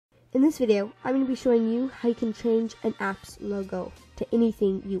In this video, I'm going to be showing you how you can change an app's logo to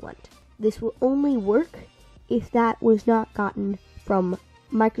anything you want. This will only work if that was not gotten from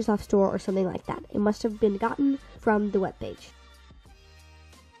Microsoft Store or something like that. It must have been gotten from the web page.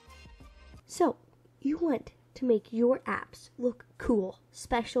 So, you want to make your apps look cool,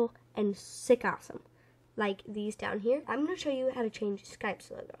 special, and sick awesome, like these down here. I'm going to show you how to change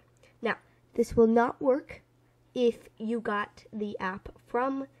Skype's logo. Now, this will not work if you got the app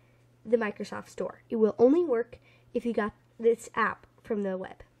from the Microsoft Store. It will only work if you got this app from the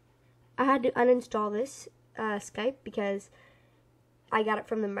web. I had to uninstall this Skype because I got it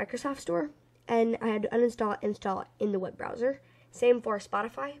from the Microsoft Store, and I had to uninstall it and install it in the web browser. Same for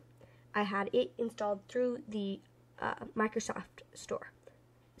Spotify. I had it installed through the Microsoft Store.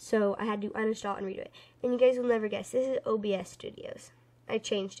 So I had to uninstall and redo it. And you guys will never guess, this is OBS Studios. I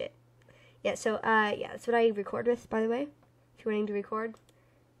changed it. Yeah, so that's what I record with, by the way, if you're wanting to record.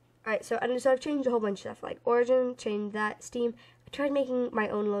 Alright, so I've changed a whole bunch of stuff, like Origin, changed that, Steam. I tried making my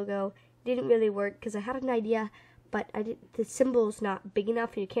own logo. It didn't really work because I had an idea, but the symbol's not big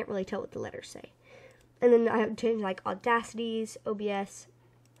enough and you can't really tell what the letters say. And then I have changed like Audacities, OBS,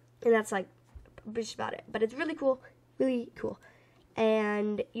 and that's like just about it. But it's really cool,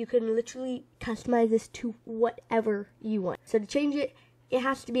 and you can literally customize this to whatever you want. So to change it, it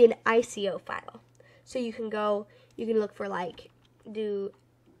has to be an ICO file. So you can look for like,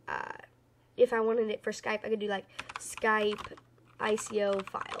 if I wanted it for Skype, I could do like Skype ICO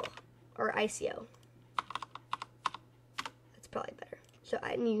file, or ICO. That's probably better. So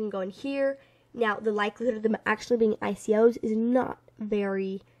and you can go in here. Now, the likelihood of them actually being ICOs is not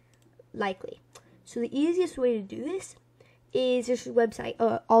very likely. So the easiest way to do this is there's a website.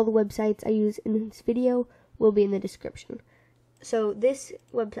 All the websites I use in this video will be in the description. So this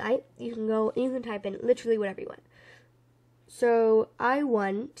website, you can go and you can type in literally whatever you want. So I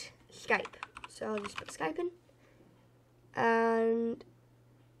want Skype. So I'll just put Skype in. And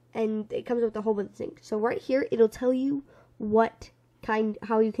it comes up with a whole bunch of things. So right here, it'll tell you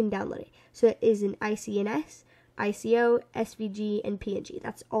how you can download it. So it is an ICNS, ICO, SVG, and PNG.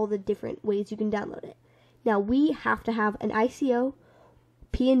 That's all the different ways you can download it. Now, we have to have an ICO,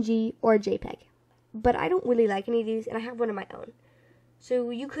 PNG, or a JPEG. But I don't really like any of these, and I have one of my own. So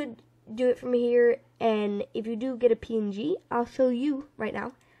you could do it from here, and if you do get a PNG, I'll show you right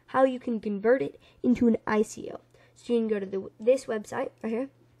now how you can convert it into an ICO. So you can go to this website right here.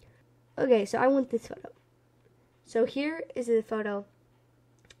 Okay, so I want this photo. So here is the photo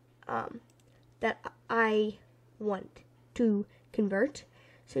that I want to convert.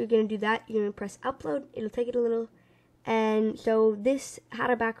 So you're going to do that. You're going to press upload. It'll take it a little. And so this had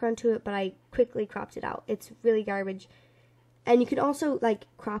a background to it, but I quickly cropped it out. It's really garbage. And you can also like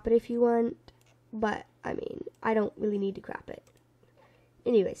crop it if you want, but I mean, I don't really need to crop it.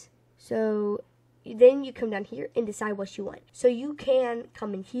 Anyways, so then you come down here and decide what you want. So you can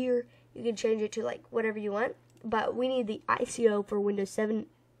come in here, you can change it to like whatever you want, but we need the ICO for Windows 7,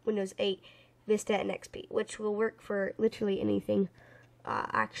 Windows 8, Vista, and XP, which will work for literally anything,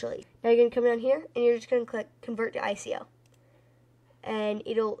 actually. Now you're going to come down here and you're just going to click Convert to ICO. And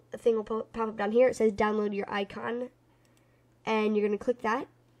a thing will pop up down here. It says download your icon. And you're going to click that,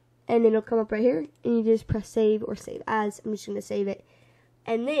 and then it'll come up right here, and you just press save or save as. I'm just going to save it,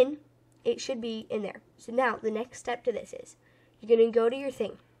 and then it should be in there. So now the next step to this is you're going to go to your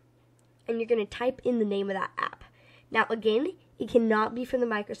thing, and you're going to type in the name of that app. Now again, it cannot be from the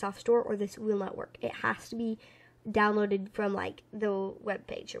Microsoft Store or this will not work. It has to be downloaded from like the web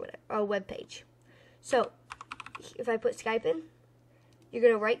page or whatever, or web page. So if I put Skype in, you're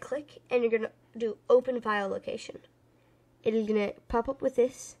going to right click and you're going to do open file location. It is going to pop up with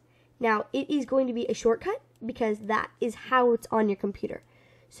this. Now, it is going to be a shortcut because that is how it's on your computer.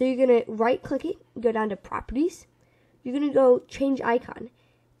 So you're going to right-click it, go down to Properties. You're going to go Change Icon.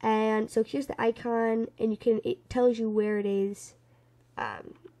 And so here's the icon, and it tells you where it is.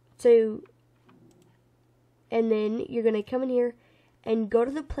 And then you're going to come in here and go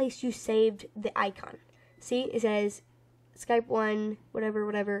to the place you saved the icon. See, it says Skype 1,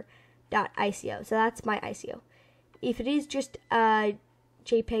 whatever, .ico. So that's my ICO. If it is just a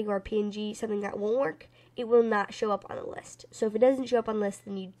JPEG or a PNG, something that won't work, it will not show up on the list. So if it doesn't show up on the list,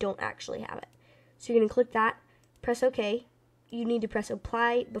 then you don't actually have it. So you're going to click that, press OK. You need to press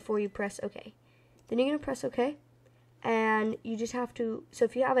apply before you press OK. Then you're going to press OK, and you just have to. So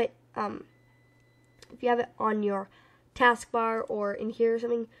if you have it on your taskbar or in here or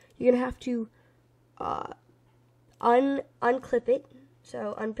something, you're going to have to unclip it.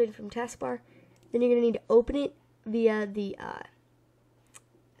 So unpin it from taskbar. Then you're going to need to open it via the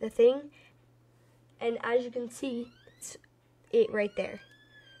thing, and as you can see, it's it right there.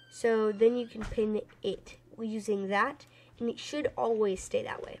 So then you can pin it using that, and it should always stay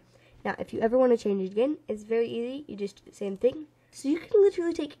that way. Now, if you ever want to change it again, it's very easy. You just do the same thing. So you can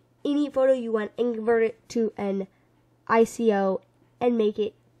literally take any photo you want and convert it to an ICO and make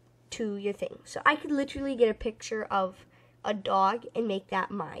it to your thing. So I could literally get a picture of a dog and make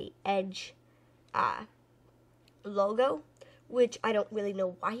that my Edge logo, which I don't really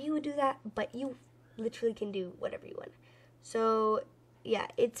know why you would do that, but you literally can do whatever you want. So yeah,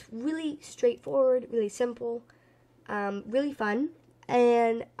 it's really straightforward, really simple, really fun.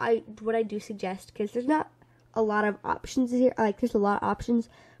 And what I do suggest, because there's not a lot of options here, like there's a lot of options,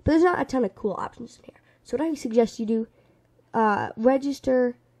 but there's not a ton of cool options in here. So what I suggest you do,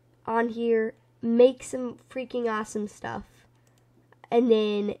 register on here, make some freaking awesome stuff, and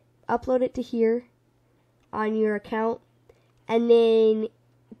then upload it to here on your account, and then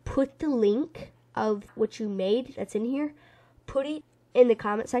put the link of what you made that's in here, put it in the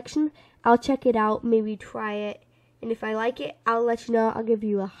comment section. I'll check it out, maybe try it, and if I like it, I'll let you know. I'll give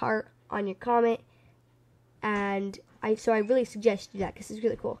you a heart on your comment, and I really suggest you do that because it's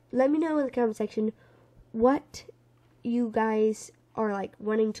really cool. Let me know in the comment section what you guys are like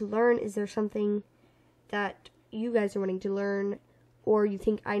wanting to learn. Is there something that you guys are wanting to learn, or you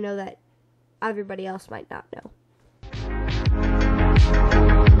think I know that everybody else might not know?